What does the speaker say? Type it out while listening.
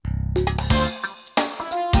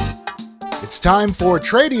It's time for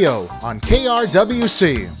Tradio on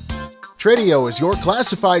KRWC. Tradio is your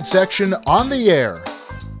classified section on the air.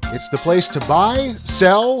 It's the place to buy,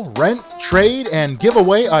 sell, rent, trade, and give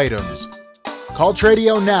away items. Call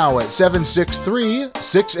Tradio now at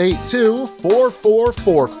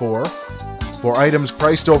 763-682-4444. For items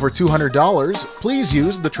priced over $200, please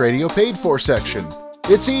use the Tradio Paid For section.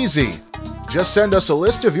 It's easy. Just send us a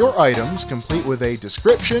list of your items, complete with a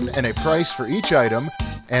description and a price for each item,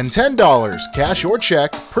 and $10, cash or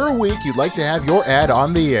check, per week you'd like to have your ad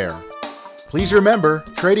on the air. Please remember,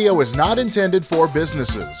 Tradio is not intended for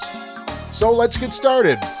businesses. So let's get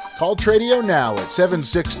started. Call Tradio now at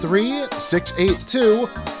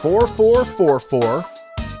 763-682-4444.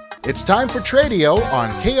 It's time for Tradio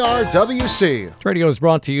on KRWC. Tradio is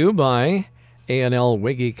brought to you by A&L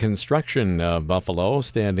Wiggy Construction of Buffalo,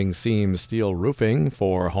 standing seam steel roofing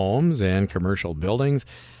for homes and commercial buildings.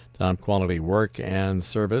 Top quality work and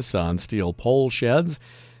service on steel pole sheds.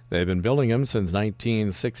 They've been building them since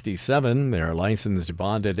 1967. They're licensed,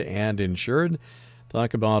 bonded, and insured.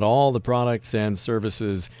 Talk about all the products and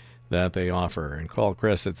services that they offer. And call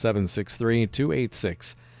Chris at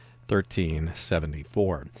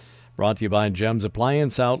 763-286-1374. Brought to you by Gems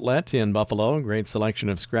Appliance Outlet in Buffalo. Great selection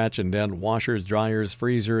of scratch and dent washers, dryers,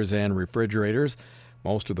 freezers, and refrigerators.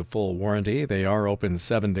 Most of the full warranty. They are open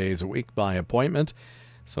 7 days a week by appointment.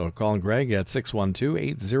 So call Greg at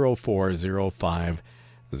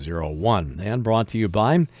 612-804-0501. And brought to you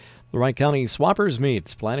by the Wright County Swappers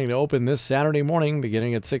Meet, planning to open this Saturday morning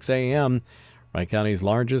beginning at 6 a.m. Wright County's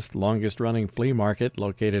largest, longest-running flea market,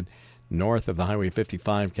 located north of the Highway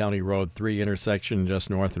 55 County Road 3 intersection, just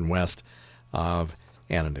north and west of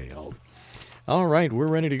Annandale. All right, we're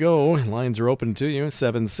ready to go. Lines are open to you,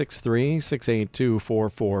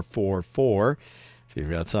 763-682-4444. If you've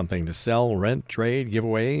got something to sell, rent, trade, give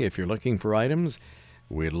away, if you're looking for items,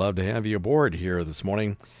 we'd love to have you aboard here this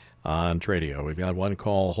morning on Tradio. We've got one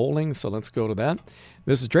call holding, so let's go to that.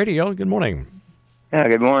 This is Tradio. Good morning. Yeah,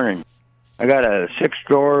 good morning. I got a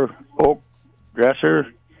 6-drawer oak dresser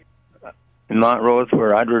in Montrose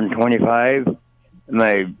for $125.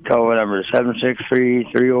 My telephone number is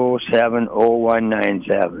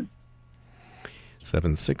 763-307-0197.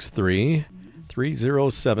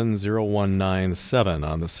 763-307-0197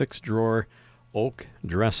 on the 6-drawer oak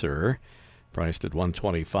dresser, priced at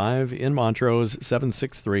 $125 in Montrose.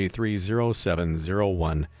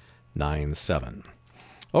 763-307-0197.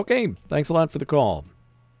 Okay, thanks a lot for the call.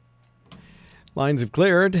 Lines have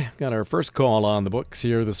cleared. Got our first call on the books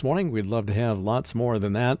here this morning. We'd love to have lots more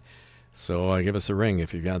than that. So give us a ring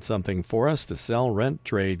if you've got something for us to sell, rent,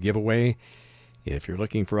 trade, give away. If you're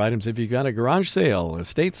looking for items, if you've got a garage sale,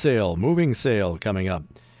 estate sale, moving sale coming up,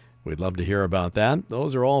 we'd love to hear about that.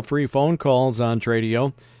 Those are all free phone calls on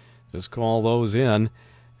Tradio. Just call those in,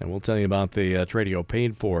 and we'll tell you about the Tradio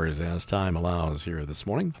paid fors as time allows here this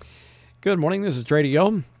morning. Good morning. This is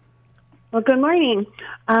Tradio. Well, good morning.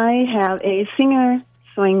 I have a Singer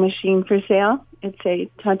sewing machine for sale. It's a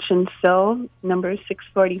touch and sew, number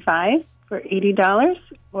 645 for $80,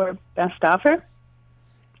 or best offer.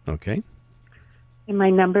 Okay. And my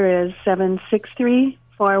number is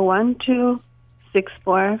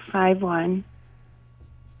 763-412-6451.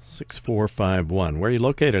 6451. Where are you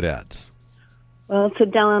located at? Well, it's a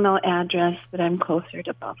Delano address, but I'm closer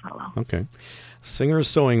to Buffalo. Okay. Singer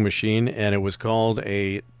sewing machine, and it was called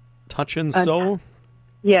a touch and sew?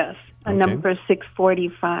 Yes, a Okay. number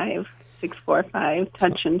 645,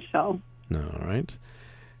 touch and sew. All right.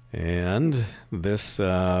 And this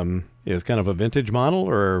is kind of a vintage model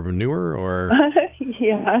or newer or?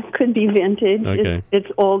 Yeah, it could be vintage. Okay. It's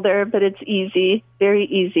older, but it's easy, very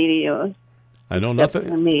easy to use. I know Except nothing.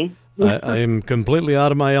 for me. I am completely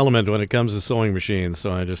out of my element when it comes to sewing machines,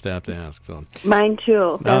 so I just have to ask. So. Mine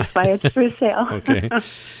too. That's why it's for sale. Okay.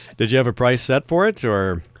 Did you have a price set for it,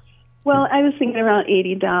 or? Well, I was thinking around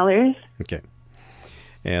 $80. Okay.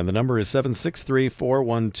 And the number is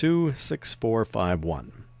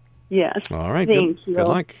 763-412-6451. Yes. All right. Thank you. Good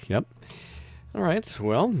luck. Yep. All right.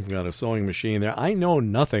 Well, got a sewing machine there. I know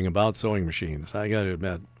nothing about sewing machines, I got to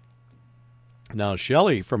admit. Now,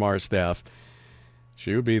 Shelley from our staff,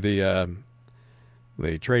 she would be the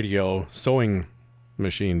Tradio sewing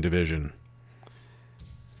machine division.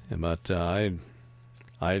 But I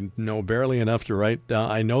know barely enough to write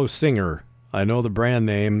down. I know Singer. I know the brand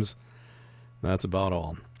names. That's about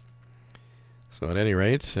all. So at any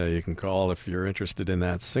rate, you can call if you're interested in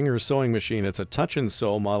that Singer sewing machine. It's a touch and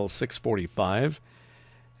sew model 645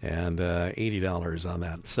 and $80 on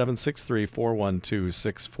that.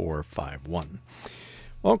 763-412-6451.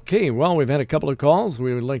 Okay, well, we've had a couple of calls.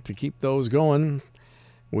 We would like to keep those going.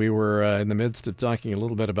 We were in the midst of talking a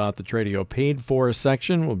little bit about the Tradio paid for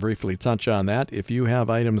section. We'll briefly touch on that. If you have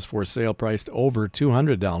items for sale priced over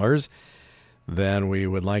 $200, then we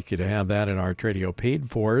would like you to have that in our Tradio paid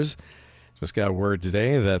fors. Just got word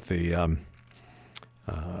today that the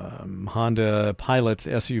Honda Pilot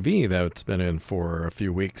SUV that's been in for a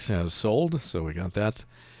few weeks has sold, so we got that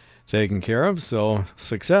taken care of. So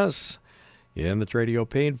success in the Tradio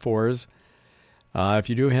paid fors. If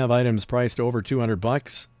you do have items priced over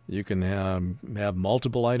 $200, you can have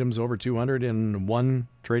multiple items over $200 in one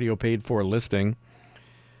Tradio paid for listing.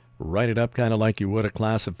 Write it up kind of like you would a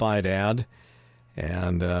classified ad,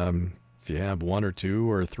 and if you have one or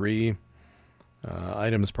two or three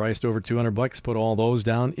items priced over $200, put all those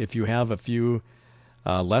down. If you have a few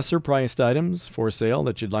lesser priced items for sale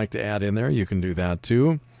that you'd like to add in there, you can do that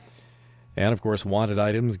too. And of course, wanted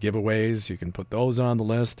items, giveaways, you can put those on the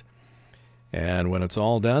list. And when it's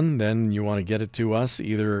all done, then you want to get it to us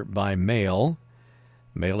either by mail.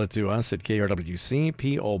 Mail it to us at KRWC,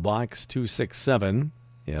 P.O. Box 267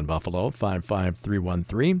 in Buffalo,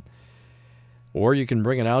 55313. Or you can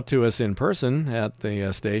bring it out to us in person at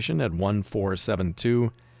the station at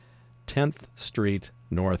 1472 10th Street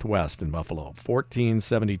Northwest in Buffalo,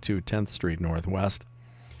 1472 10th Street Northwest.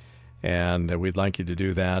 And we'd like you to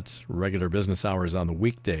do that regular business hours on the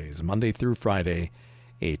weekdays, Monday through Friday,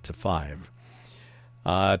 8 to 5.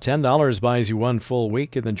 $10 buys you one full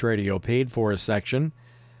week in the Tradio paid for section.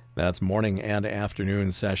 That's morning and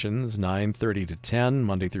afternoon sessions, 9:30 to 10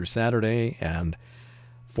 Monday through Saturday, and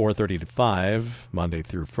 4:30 to 5 Monday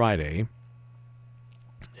through Friday.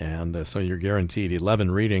 And so you're guaranteed 11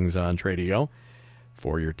 readings on Tradio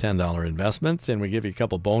for your $10 investment, and we give you a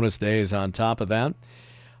couple bonus days on top of that.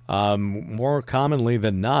 More commonly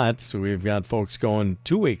than not, we've got folks going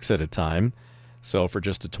 2 weeks at a time. So for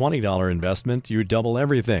just a $20 investment, you double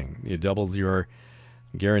everything. You double your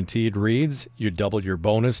guaranteed reads. You double your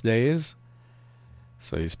bonus days.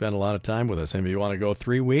 So you spend a lot of time with us. And if you want to go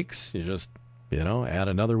 3 weeks, you just, add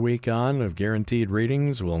another week on of guaranteed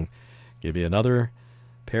readings. We'll give you another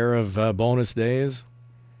pair of bonus days.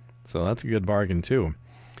 So that's a good bargain, too.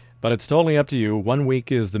 But it's totally up to you. 1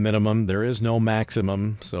 week is the minimum. There is no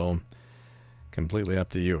maximum, so completely up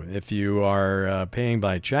to you. If you are paying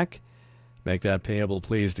by check, make that payable,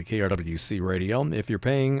 please, to KRWC Radio. If you're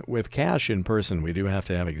paying with cash in person, we do have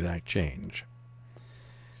to have exact change.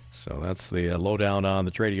 So that's the lowdown on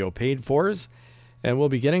the Tradio paid fors. And we'll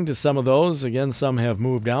be getting to some of those. Again, some have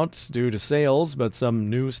moved out due to sales, but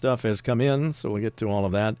some new stuff has come in, so we'll get to all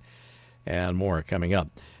of that and more coming up.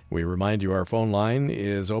 We remind you our phone line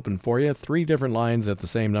is open for you. 3 different lines at the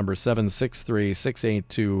same number,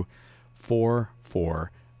 763-682-4444.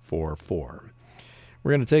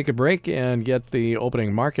 We're going to take a break and get the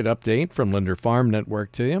opening market update from Linder Farm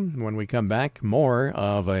Network to you. When we come back, more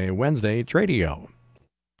of a Wednesday Tradio.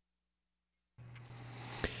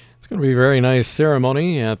 It's going to be a very nice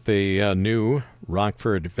ceremony at the new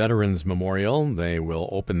Rockford Veterans Memorial. They will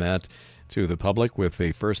open that to the public with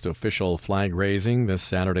the first official flag raising this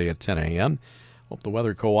Saturday at 10 a.m. Hope the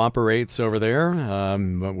weather cooperates over there.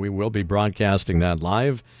 But we will be broadcasting that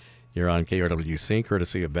live here on KRWC,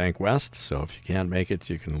 courtesy of Bank West. So if you can't make it,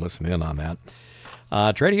 you can listen in on that.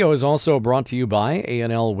 Tradio is also brought to you by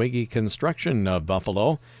A&L Wiggy Construction of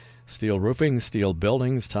Buffalo. Steel roofing, steel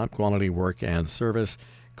buildings, top quality work and service.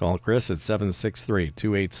 Call Chris at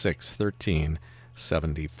 763-286-1374.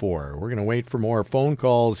 We're going to wait for more phone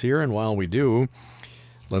calls here, and while we do,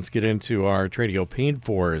 let's get into our Tradio paid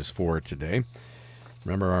fors for today.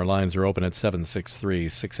 Remember, our lines are open at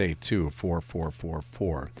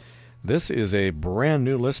 763-682-4444. This is a brand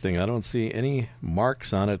new listing. I don't see any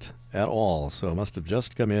marks on it at all, so it must have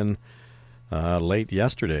just come in late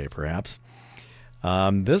yesterday, perhaps.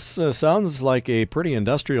 This sounds like a pretty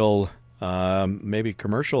industrial, maybe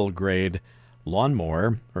commercial grade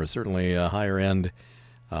lawnmower, or certainly a higher end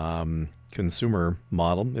consumer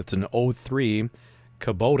model. It's an 03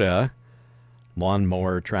 Kubota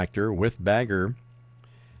lawnmower tractor with bagger,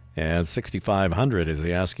 and $6,500 is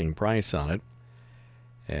the asking price on it.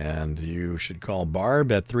 And you should call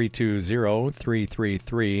Barb at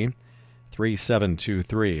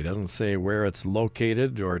 320-333-3723. It doesn't say where it's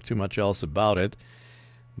located or too much else about it,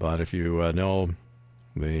 but if you know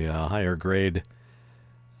the higher grade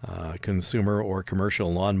consumer or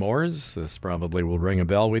commercial lawnmowers, this probably will ring a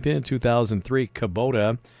bell with you. 2003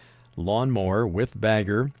 Kubota lawnmower with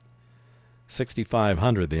bagger,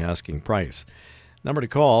 $6,500 the asking price. Number to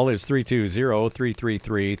call is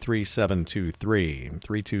 320-333-3723.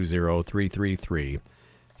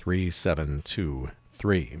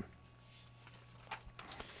 320-333-3723.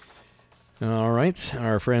 All right.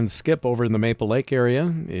 Our friend Skip over in the Maple Lake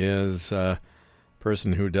area is a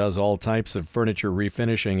person who does all types of furniture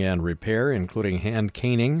refinishing and repair, including hand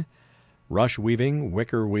caning, rush weaving,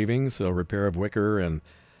 wicker weaving, so repair of wicker and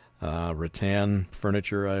rattan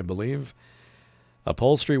furniture, I believe.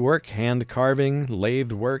 Upholstery work, hand carving,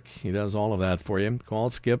 lathe work. He does all of that for you. Call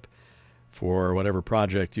Skip for whatever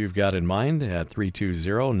project you've got in mind at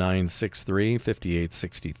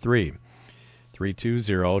 320-963-5863.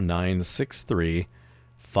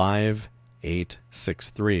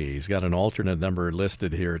 320-963-5863. He's got an alternate number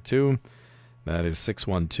listed here, too. That is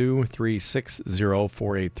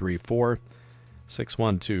 612-360-4834.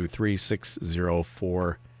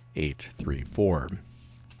 612-360-4834.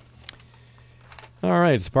 All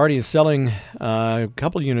right, the party is selling a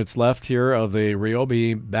couple units left here of the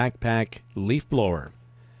Ryobi Backpack Leaf Blower.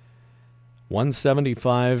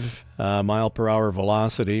 175 mile per hour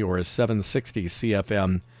velocity, or a 760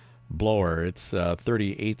 CFM blower. It's a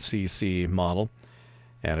 38cc model,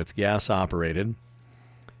 and it's gas operated.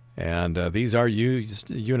 And these are used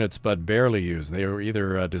units, but barely used. They are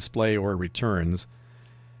either display or returns,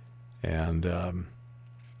 and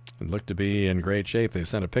look to be in great shape. They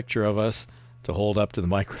sent a picture of us to hold up to the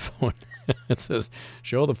microphone. It says,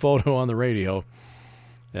 show the photo on the radio.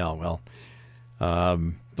 Yeah, well.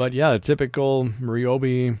 But yeah, typical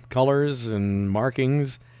Ryobi colors and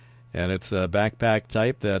markings. And it's a backpack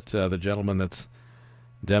type that the gentleman that's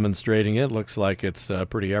demonstrating it looks like it's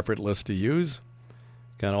pretty effortless to use.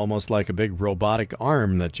 Kind of almost like a big robotic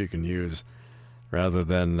arm that you can use rather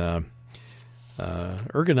than...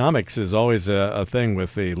 ergonomics is always a thing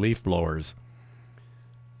with the leaf blowers.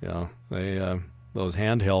 You know, those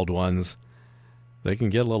handheld ones, they can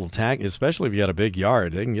get a little especially if you got a big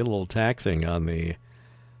yard, they can get a little taxing on the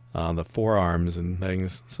forearms and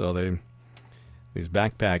things. So these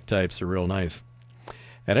backpack types are real nice.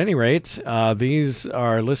 At any rate, these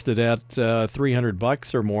are listed at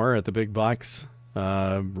 $300 or more at the big box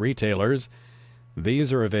retailers.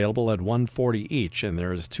 These are available at $140 each, and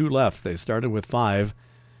there's 2 left. They started with 5,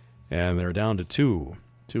 and they're down to 2.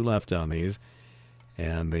 2 left on these.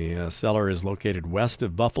 And the seller is located west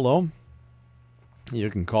of Buffalo. You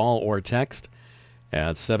can call or text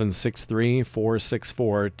at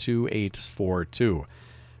 763-464-2842.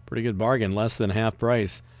 Pretty good bargain, less than half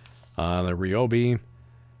price. The Ryobi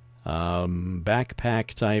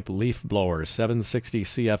backpack type leaf blower, 760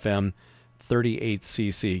 CFM,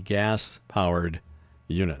 38cc gas-powered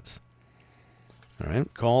units. All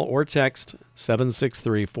right, call or text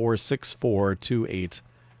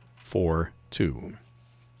 763-464-2842.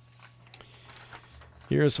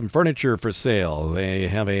 Here's some furniture for sale. They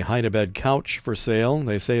have a hide-a-bed couch for sale.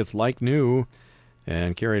 They say it's like new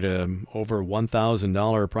and carried a over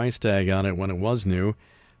 $1,000 price tag on it when it was new.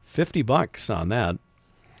 $50 on that.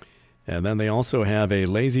 And then they also have a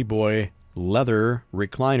Lazy Boy leather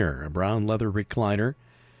recliner, a brown leather recliner,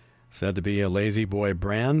 said to be a Lazy Boy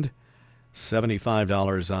brand.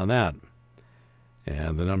 $75 on that.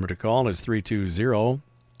 And the number to call is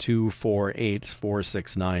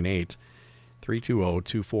 320-248-4698.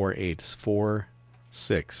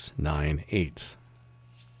 320-248-4698.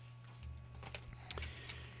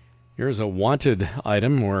 Here's a wanted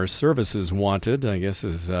item, or services wanted, I guess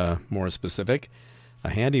is more specific.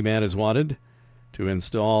 A handyman is wanted to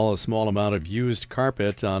install a small amount of used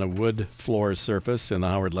carpet on a wood floor surface in the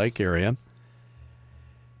Howard Lake area.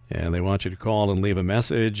 And they want you to call and leave a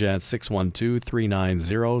message at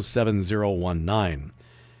 612-390-7019.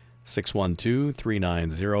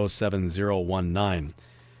 612-390-7019.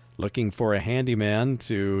 Looking for a handyman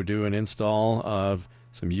to do an install of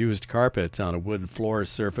some used carpet on a wood floor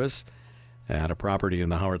surface at a property in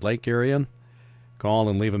the Howard Lake area. Call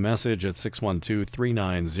and leave a message at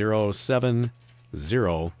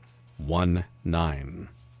 612-390-7019.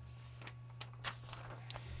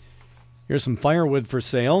 Here's some firewood for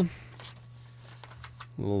sale.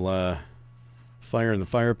 A little fire in the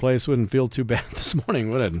fireplace wouldn't feel too bad this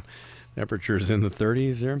morning, would it? Temperatures in the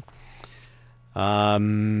 30s here.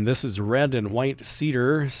 This is red and white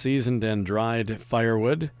cedar, seasoned and dried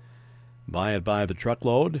firewood. Buy it by the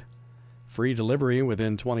truckload. Free delivery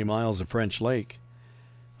within 20 miles of French Lake.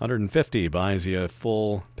 $150 buys you a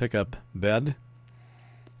full pickup bed.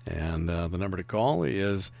 And the number to call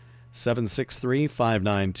is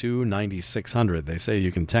 763-592-9600. They say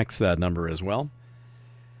you can text that number as well.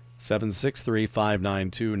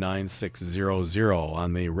 763-592-9600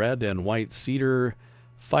 on the red and white cedar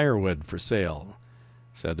firewood for sale.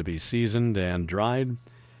 Said to be seasoned and dried.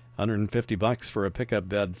 $150 for a pickup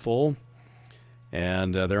bed full.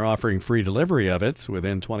 And they're offering free delivery of it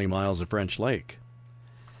within 20 miles of French Lake.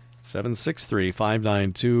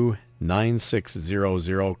 763-592-9600.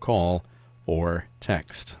 9600. Call or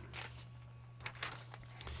text.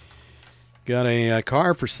 Got a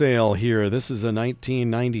car for sale here. This is a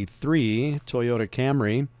 1993 Toyota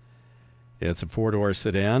Camry. It's a four-door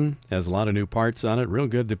sedan. Has a lot of new parts on it. Real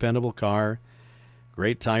good, dependable car.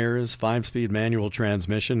 Great tires, 5-speed manual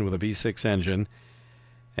transmission with a V6 engine.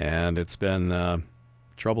 And it's been a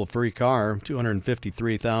trouble-free car.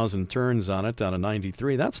 253,000 turns on it on a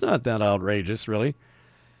 93. That's not that outrageous, really,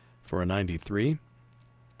 for a 93.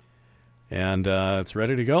 And it's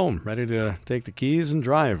ready to go. Ready to take the keys and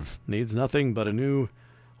drive. Needs nothing but a new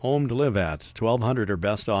home to live at. $1,200 or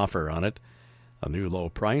best offer on it. A new low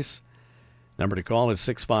price. Number to call is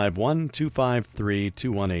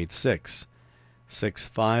 651-253-2186.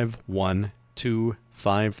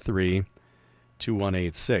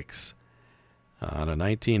 651-253-2186. On a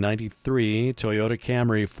 1993 Toyota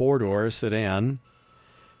Camry four-door sedan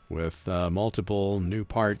with multiple new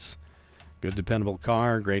parts. Good dependable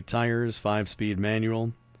car, great tires, 5-speed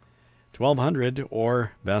manual. $1,200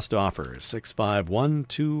 or best offer.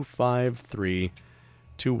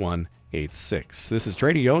 651-253-2186. This is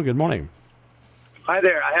Tradio. Good morning. Hi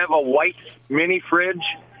there. I have a white mini fridge,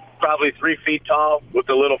 probably 3 feet tall, with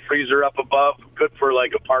a little freezer up above. Good for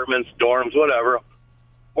like apartments, dorms, whatever.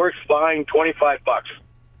 Works fine. $25.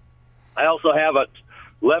 I also have a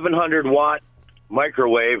 1,100 watt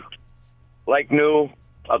microwave, like new.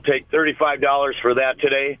 I'll take $35 for that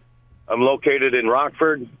today. I'm located in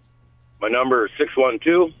Rockford. My number is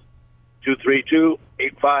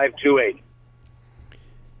 612-232-8528.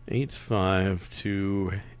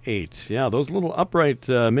 8528. Yeah, those little upright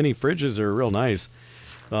mini fridges are real nice.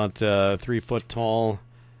 About 3 foot tall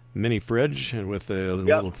mini fridge with a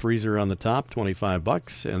little freezer on the top,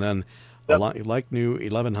 $25, and then a like new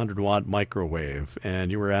 1,100 watt microwave.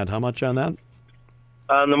 And you were at how much on that?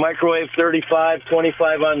 On the microwave, $35,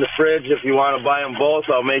 $25 on the fridge. If you want to buy them both,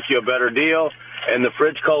 I'll make you a better deal. And the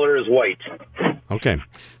fridge color is white. Okay.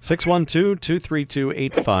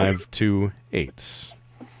 612-232-8528.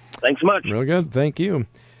 Thanks much. Real good. Thank you.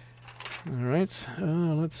 All right.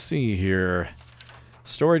 Let's see here.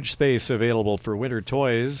 Storage space available for winter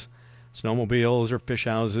toys, snowmobiles or fish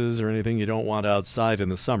houses or anything you don't want outside in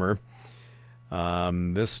the summer.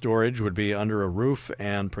 This storage would be under a roof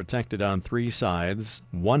and protected on 3 sides.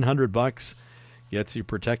 $100 gets you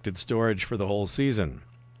protected storage for the whole season.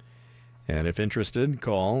 And if interested,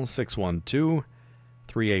 call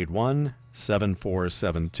 612-381-7472.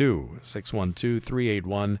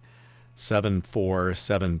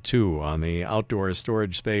 612-381-7472 on the outdoor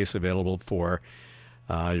storage space available for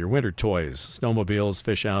your winter toys, snowmobiles,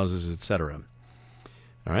 fish houses, etc.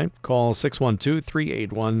 All right, call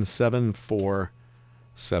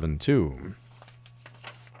 612-381-7472.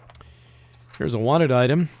 Here's a wanted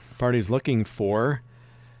item. Party's looking for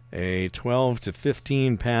a 12 to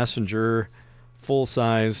 15 passenger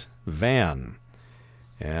full-size van.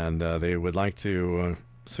 And they would like to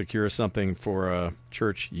secure something for a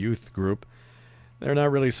church youth group. They're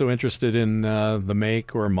not really so interested in the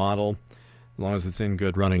make or model, as long as it's in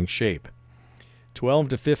good running shape. 12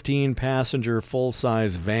 to 15 passenger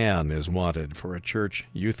full-size van is wanted for a church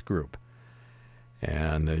youth group.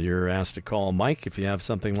 And you're asked to call Mike if you have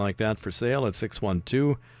something like that for sale at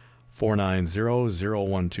 612-490-0123,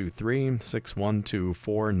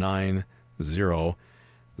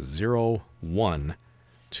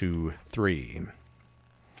 612-490-0123.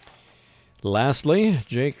 Lastly,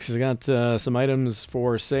 Jake's got some items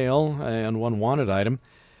for sale and one wanted item.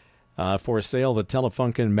 For sale, the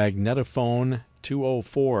Telefunken Magnetophone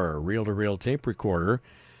 204 reel-to-reel tape recorder.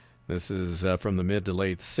 This is from the mid to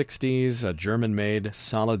late 60s, a German-made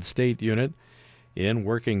solid-state unit in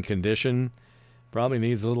working condition. Probably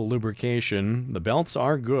needs a little lubrication. The belts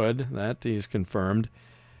are good, that is confirmed.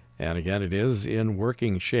 And again, it is in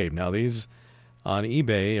working shape. Now, these on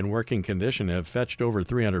eBay in working condition have fetched over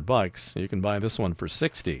 $300. You can buy this one for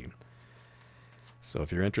 $60. So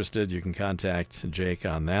if you're interested, you can contact Jake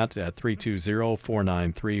on that at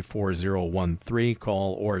 320-493-4013.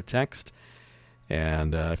 Call or text.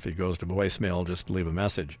 And if it goes to voicemail, just leave a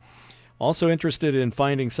message. Also interested in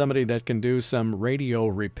finding somebody that can do some radio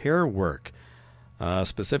repair work,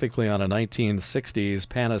 specifically on a 1960s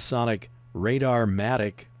Panasonic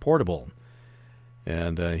Radar-Matic portable.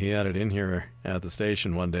 And he had it in here at the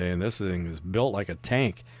station one day, and this thing is built like a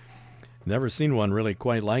tank. Never seen one really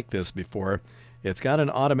quite like this before. It's got an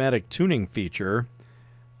automatic tuning feature,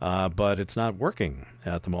 but it's not working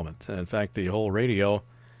at the moment. In fact, the whole radio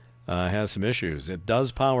has some issues. It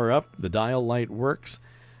does power up. The dial light works,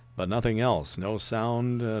 but nothing else. No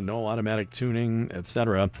sound, no automatic tuning,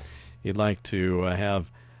 etc. You'd like to have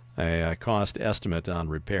a cost estimate on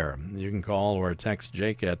repair. You can call or text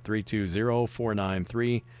Jake at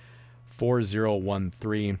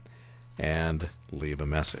 320-493-4013 and leave a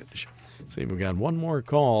message. See, we've got one more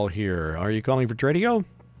call here. Are you calling for Tradio?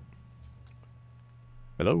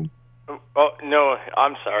 Hello? Oh, no,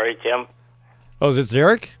 I'm sorry, Tim. Oh, is it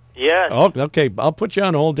Derek? Yes. Oh, okay. I'll put you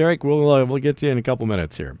on hold, Derek. We'll get to you in a couple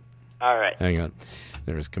minutes here. All right. Hang on.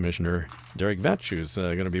 There's Commissioner Derek Vetch, who's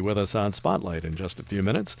going to be with us on Spotlight in just a few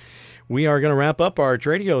minutes. We are going to wrap up our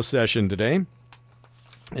Tradio session today,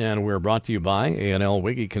 and we're brought to you by A&L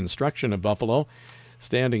Wiggy Construction of Buffalo.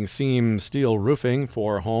 Standing seam steel roofing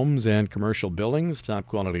for homes and commercial buildings. Top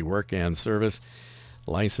quality work and service.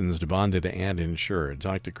 Licensed, bonded, and insured.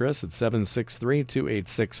 Talk to Chris at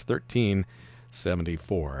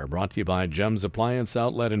 763-286-1374. Brought to you by Gems Appliance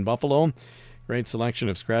Outlet in Buffalo. Great selection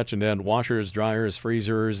of scratch and dent washers, dryers,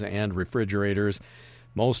 freezers, and refrigerators.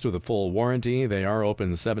 Most with a full warranty. They are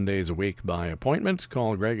open 7 days a week by appointment.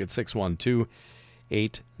 Call Greg at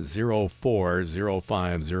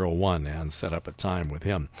 612-804-0501 and set up a time with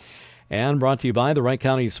him. And brought to you by the Wright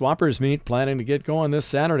County Swappers Meet, planning to get going this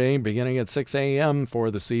Saturday, beginning at 6 a.m.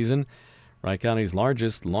 for the season. Wright County's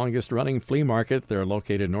largest, longest-running flea market. They're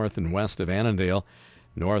located north and west of Annandale,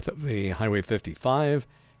 north of the Highway 55,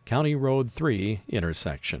 County Road 3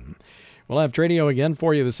 intersection. We'll have Tradio again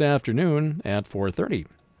for you this afternoon at 4:30.